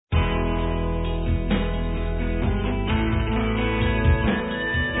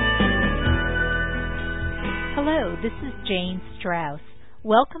this is Jane Strauss.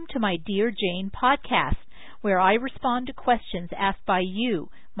 Welcome to my Dear Jane podcast, where I respond to questions asked by you,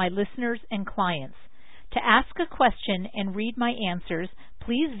 my listeners and clients. To ask a question and read my answers,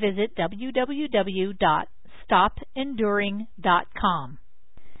 please visit www.stopenduring.com.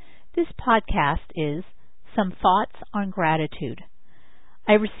 This podcast is Some Thoughts on Gratitude.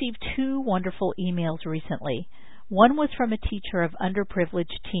 I received 2 wonderful emails recently. One was from a teacher of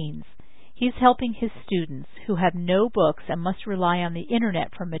underprivileged teens. He's helping his students who have no books and must rely on the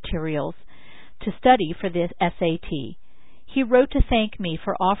internet for materials to study for the SAT. He wrote to thank me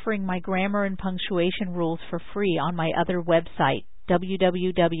for offering my grammar and punctuation rules for free on my other website,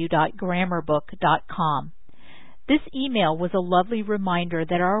 www.grammarbook.com. This email was a lovely reminder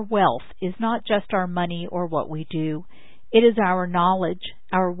that our wealth is not just our money or what we do. It is our knowledge,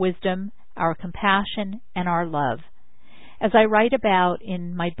 our wisdom, our compassion, and our love. As I write about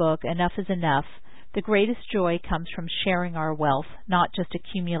in my book, Enough is Enough, the greatest joy comes from sharing our wealth, not just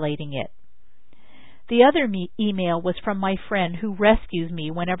accumulating it. The other email was from my friend who rescues me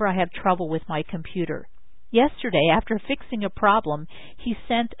whenever I have trouble with my computer. Yesterday, after fixing a problem, he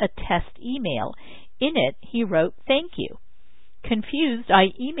sent a test email. In it, he wrote, "Thank you." Confused,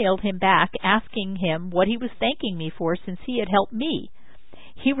 I emailed him back asking him what he was thanking me for since he had helped me.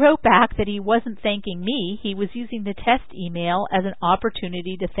 He wrote back that he wasn't thanking me, he was using the test email as an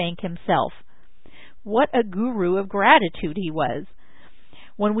opportunity to thank himself. What a guru of gratitude he was.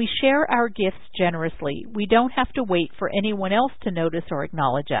 When we share our gifts generously, we don't have to wait for anyone else to notice or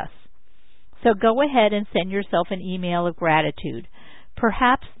acknowledge us. So go ahead and send yourself an email of gratitude.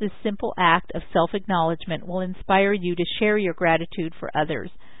 Perhaps this simple act of self-acknowledgement will inspire you to share your gratitude for others.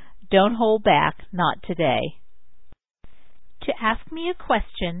 Don't hold back, not today. To ask me a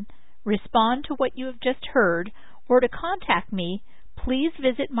question, respond to what you have just heard, or to contact me, please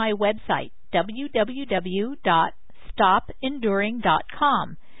visit my website,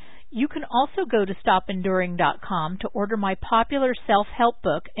 www.stopenduring.com. You can also go to stopenduring.com to order my popular self-help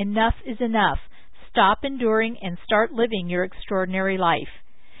book, Enough is Enough. Stop enduring and start living your extraordinary life.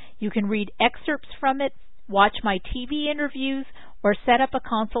 You can read excerpts from it, watch my TV interviews, or set up a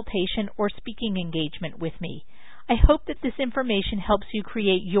consultation or speaking engagement with me. I hope that this information helps you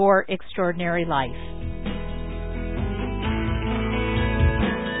create your extraordinary life.